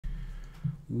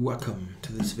Welcome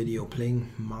to this video playing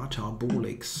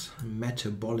Matabolix.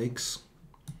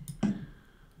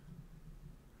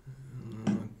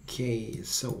 Okay,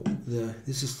 so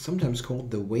this is sometimes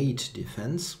called the wait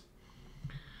defense.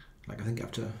 Like I think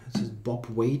after this is Bob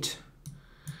Wade,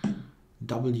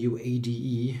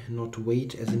 W-A-D-E, not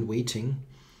wait as in waiting.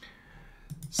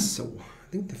 So I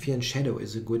think the Fear and Shadow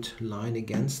is a good line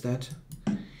against that.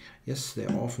 Yes, they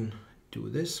often do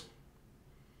this.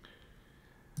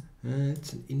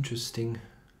 It's an interesting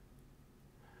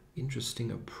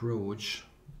approach.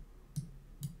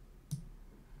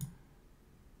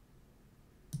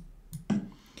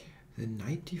 The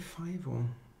 95 or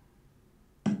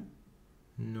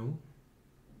no?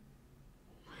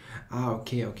 Ah,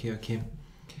 okay.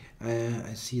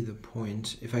 I see the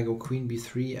point. If I go Queen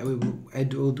B3, I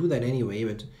will do that anyway.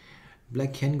 But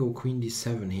Black can go Queen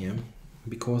D7 here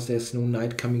because there's no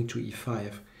knight coming to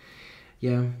E5.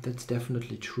 Yeah, that's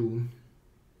definitely true.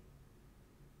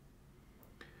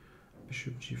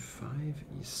 Bishop G5,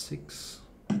 E6.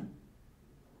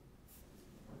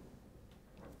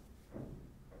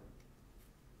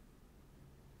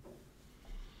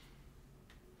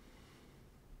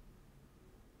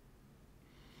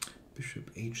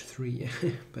 Bishop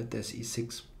H3, but there's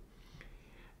E6.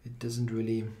 It doesn't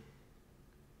really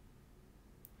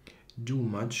do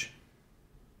much.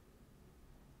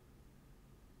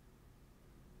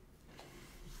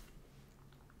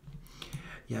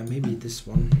 Yeah, maybe this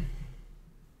one.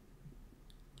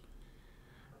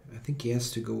 I think he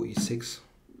has to go E6.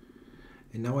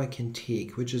 And now I can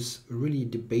take, which is really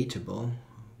debatable.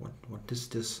 What does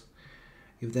this,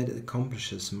 if that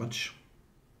accomplishes much.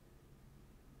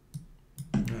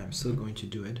 I'm still going to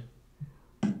do it.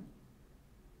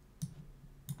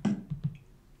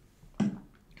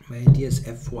 My idea is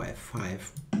F4,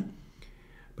 F5.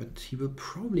 But he will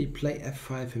probably play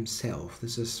F5 himself.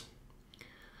 This is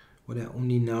what I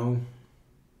only now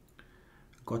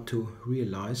got to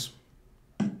realize.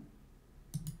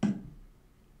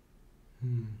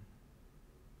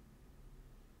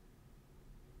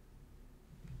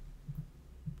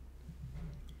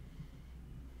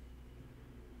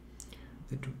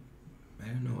 That, I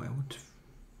don't know, I would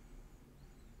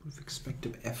have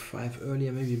expected F5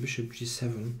 earlier, maybe Bishop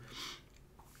G7.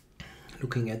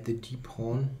 Looking at the D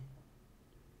pawn.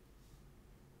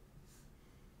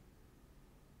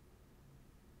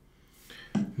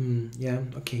 Yeah,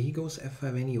 okay, he goes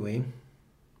F5 anyway.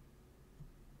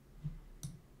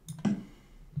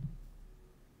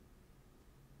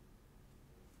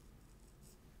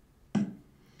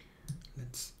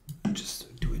 Let's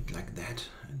just do it like that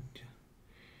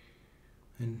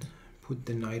and put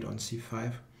the knight on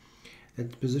C5.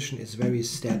 That position is very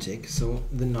static, so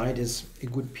the knight is a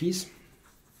good piece.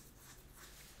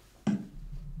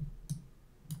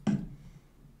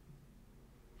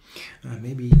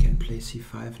 Maybe he can play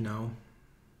C5 now,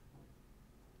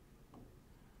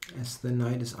 as the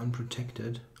knight is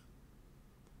unprotected.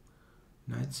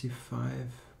 Knight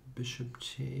C5, bishop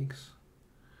takes.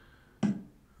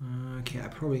 Okay, I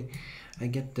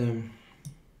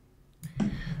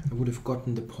would have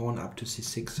gotten the pawn up to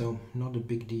C6, so not a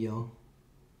big deal.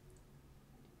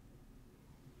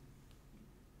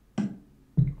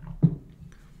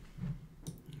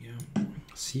 Yeah,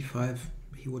 C5,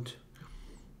 he would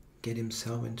get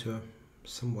himself into a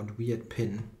somewhat weird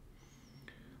pin,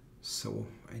 so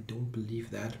I don't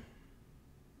believe that.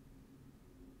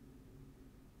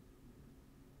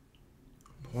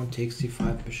 Pawn takes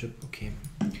C5, bishop, okay.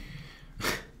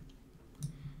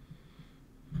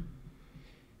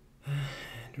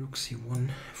 Rook C1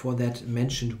 for that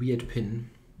mentioned weird pin,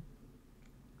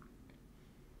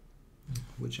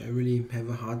 which I really have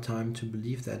a hard time to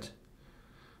believe that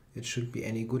it should be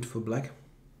any good for black.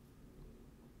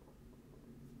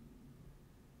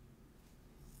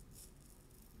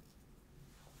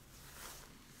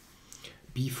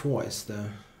 B4 is the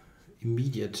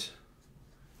immediate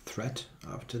threat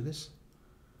after this.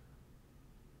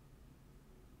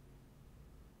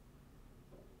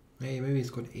 Hey, maybe it's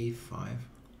got A5.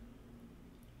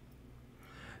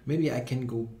 Maybe I can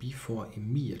go B4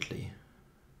 immediately.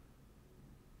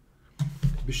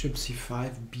 Bishop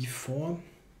C5, B4.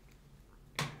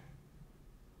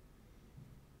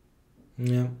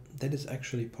 Yeah, that is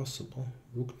actually possible.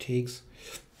 Rook takes,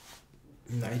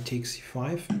 knight takes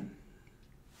C5.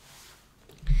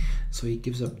 So he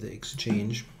gives up the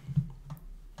exchange.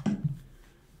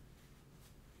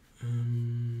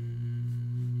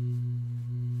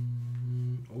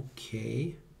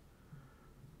 Okay.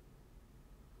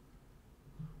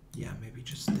 Yeah, maybe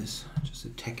just this. Just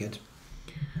attack it.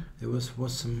 There was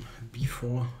some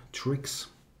B4 tricks.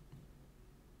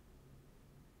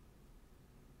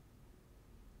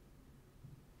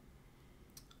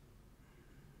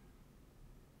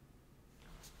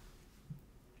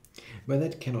 Well,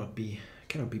 that cannot be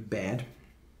bad.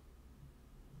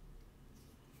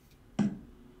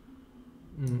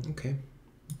 Okay.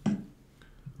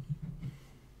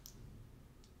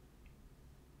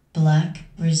 Black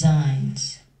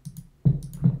resigns.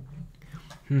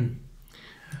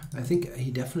 I think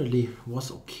he definitely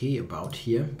was okay about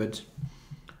here, but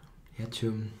he had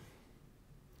to,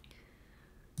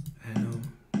 I don't know,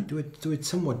 do it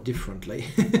somewhat differently.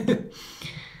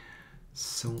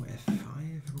 So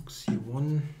f5, rook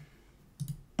c1.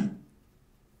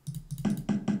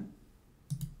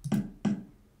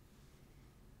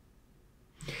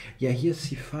 Yeah, here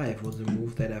c5 was a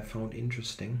move that I found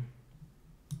interesting.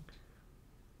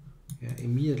 Yeah,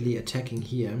 immediately attacking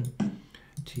here.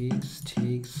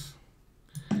 Takes.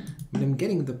 I mean, I'm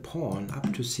getting the pawn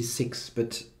up to c6,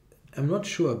 but I'm not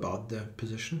sure about the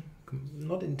position. I'm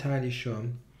not entirely sure.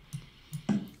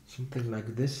 Something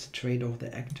like this, trade off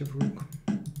the active rook.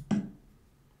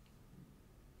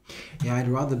 Yeah, I'd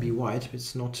rather be white, but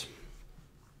it's not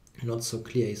so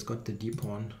clear. He's got the d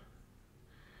pawn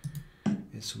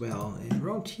as well. And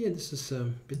around here, this is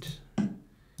a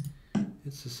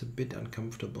bit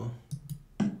uncomfortable.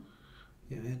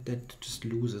 Yeah, that just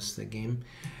loses the game.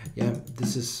 Yeah,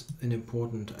 this is an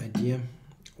important idea.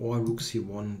 Or rook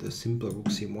c1, the simple rook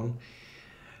c1.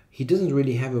 He doesn't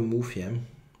really have a move here.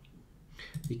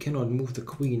 He cannot move the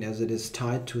queen as it is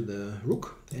tied to the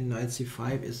rook, and knight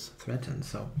c5 is threatened.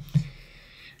 So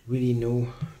really no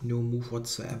move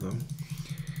whatsoever.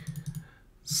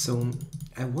 So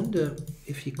I wonder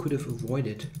if he could have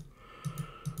avoided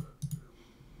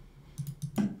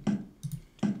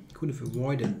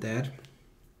that.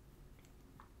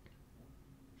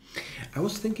 I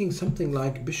was thinking something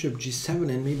like bishop g7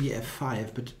 and maybe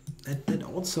f5, but that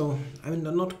also, I mean,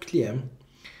 not clear.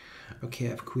 Okay, I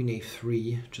have queen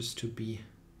a3 just to be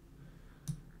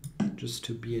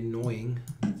annoying.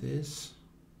 This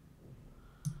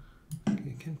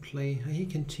he can play. He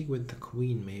can take with the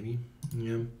queen maybe.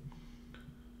 Yeah,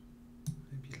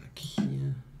 maybe like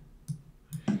here.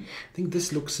 I think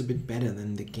this looks a bit better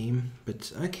than the game,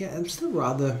 but okay, I'm still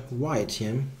rather white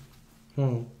here.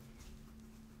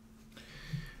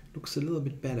 Looks a little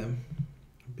bit better.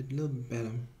 A little bit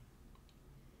better.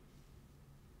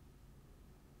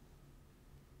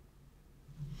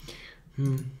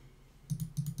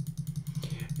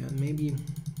 Yeah, maybe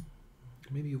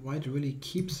white really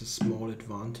keeps a small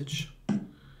advantage.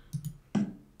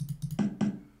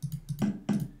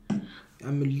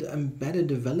 I'm better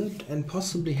developed and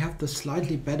possibly have the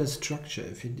slightly better structure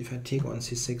if I take on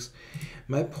c6.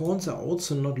 My pawns are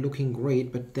also not looking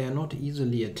great, but they're not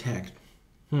easily attacked.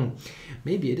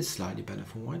 Maybe it is slightly better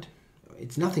for white.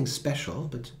 It's nothing special,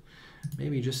 but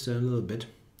maybe just a little bit.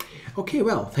 Okay,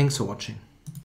 well, thanks for watching.